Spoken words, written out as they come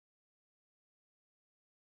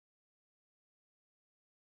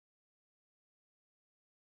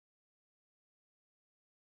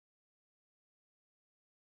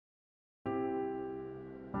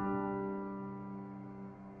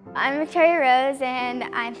I'm Victoria Rose and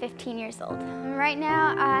I'm 15 years old. Right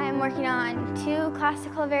now I'm working on 2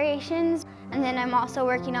 classical variations and then I'm also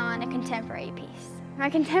working on a contemporary piece. My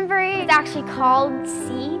contemporary is actually called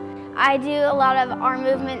C. I do a lot of arm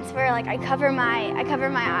movements where I cover my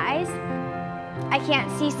eyes. I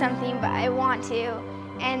can't see something but I want to,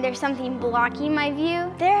 and there's something blocking my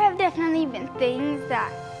view. There have definitely been things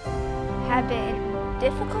that have been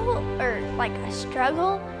difficult or like a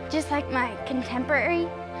struggle, just like my contemporary.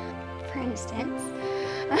 For instance,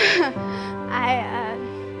 I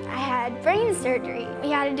had brain surgery. We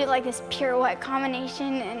had to do like this pirouette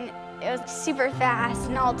combination and it was super fast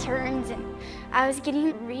and all turns, and I was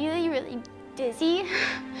getting really dizzy.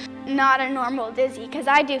 Not a normal dizzy, because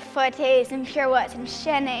I do fouettes and pirouettes and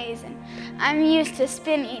chaînés and I'm used to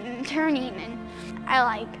spinning and turning, and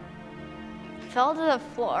I fell to the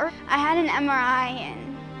floor. I had an MRI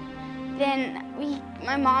and then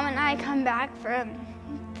my mom and I come back from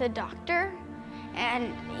the doctor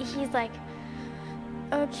and he's like,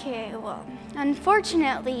 okay, well,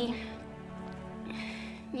 unfortunately,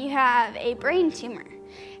 you have a brain tumor.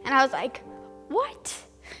 And I was like, what?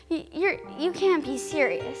 You can't be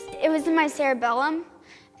serious. It was in my cerebellum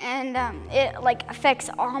and it affects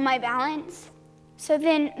all my balance. So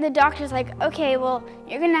then the doctor's like, okay, well,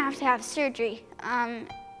 you're gonna have to have surgery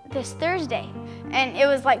this Thursday. And it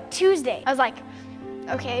was like Tuesday. I was like,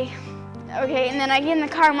 okay. And then I get in the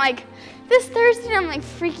car, I'm like, this Thursday, and I'm like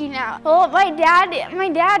freaking out. Well, my dad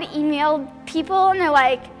emailed people and they're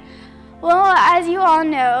like, well, as you all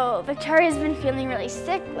know, Victoria's been feeling really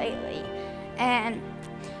sick lately. And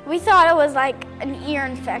we thought it was like an ear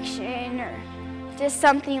infection or just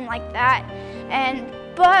something like that.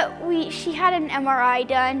 But she had an MRI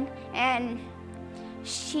done and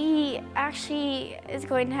she actually is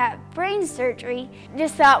going to have brain surgery.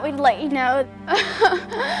 Just thought we'd let you know.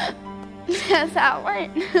 That's how it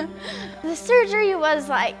went. The surgery was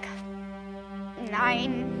like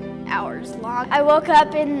 9 hours long. I woke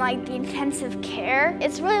up in the intensive care.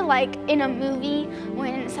 It's really like in a movie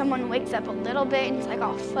when someone wakes up a little bit and it's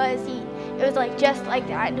all fuzzy. It was just like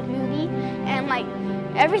that in a movie, and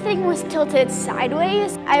everything was tilted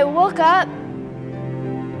sideways. I woke up,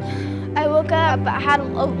 I had a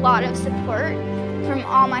lot of support from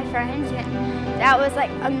all my friends, and that was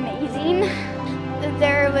amazing.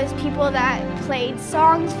 There was people that played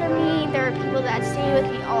songs for me. There were people that stayed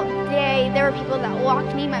with me all day. There were people that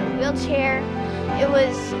walked me in my wheelchair. It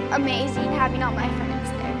was amazing having all my friends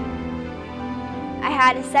there. I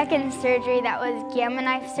had a second surgery that was gamma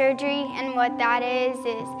knife surgery, and what that is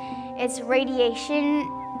it's radiation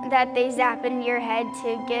that they zap into your head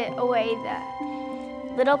to get away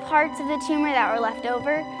the little parts of the tumor that were left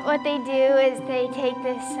over. What they do is they take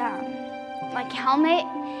this helmet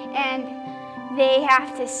and they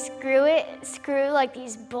have to screw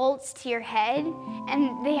these bolts to your head,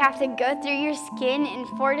 and they have to go through your skin in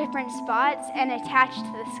 4 different spots and attach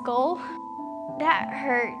to the skull. That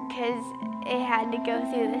hurt because it had to go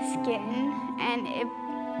through the skin and it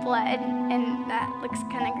bled, and that looks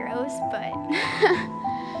kind of gross, but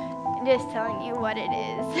just telling you what it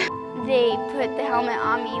is. They put the helmet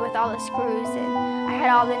on me with all the screws, and I had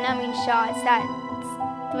all the numbing shots. That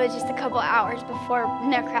was just a couple hours before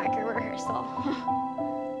Nutcracker rehearsal.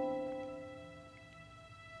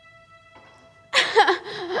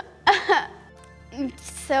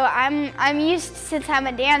 So I'm used, since I'm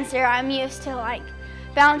a dancer, I'm used to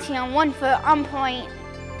bouncing on 1 foot on point.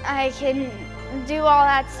 I can do all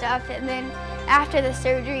that stuff, and then after the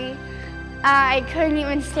surgery, I couldn't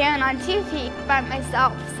even stand on 2 feet by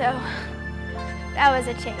myself, so that was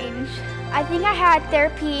a change. I think I had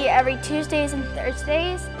therapy every Tuesdays and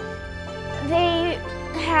Thursdays. They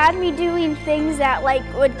had me doing things that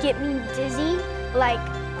would get me dizzy.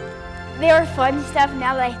 They were fun stuff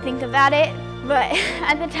now that I think about it, but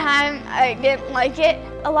at the time I didn't like it.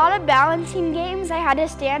 A lot of balancing games, I had to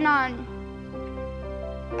stand on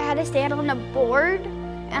a board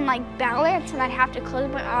and balance, and I'd have to close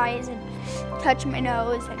my eyes and touch my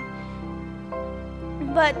nose.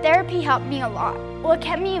 But therapy helped me a lot. What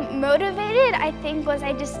kept me motivated, I think, was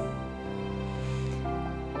I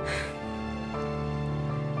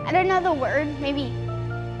don't know the word, maybe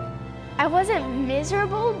I wasn't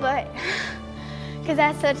miserable, but because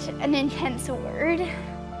that's such an intense word,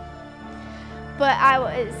 but I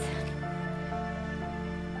was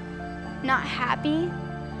not happy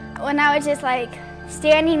when I was just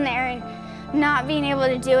standing there and not being able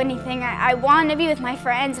to do anything. I wanted to be with my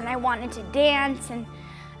friends and I wanted to dance and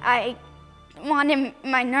I wanted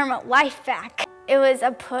my normal life back. It was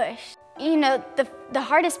a push. You know, the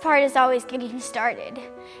hardest part is always getting started,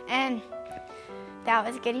 and that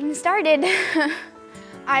was getting started.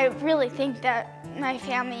 I really think that my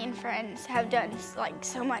family and friends have done like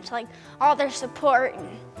so much, like all their support and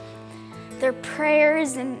their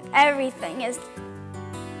prayers and everything is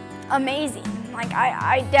amazing. Like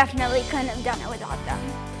I definitely couldn't have done it without them.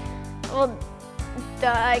 Well,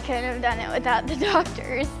 I couldn't have done it without the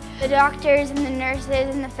doctors. The doctors and the nurses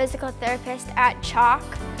and the physical therapist at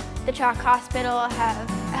the Chalk Hospital have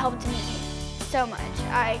helped me so much.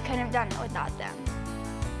 I couldn't have done it without them.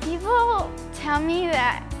 People tell me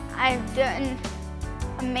that I've done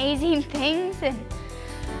amazing things, and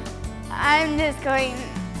I'm just going,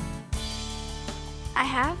 I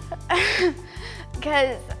have,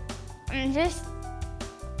 because I'm just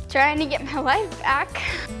trying to get my life back.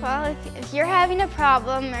 Well, if you're having a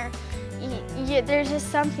problem or there's just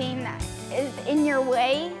something that is in your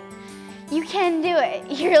way, you can do it.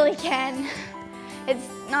 You really can. It's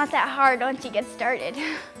not that hard once you get started.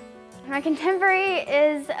 My contemporary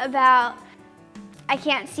is about I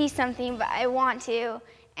can't see something, but I want to,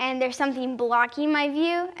 and there's something blocking my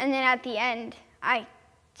view, and then at the end, I'm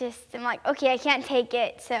like, okay, I can't take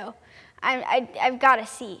it, so I've got to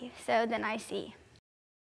see, so then I see.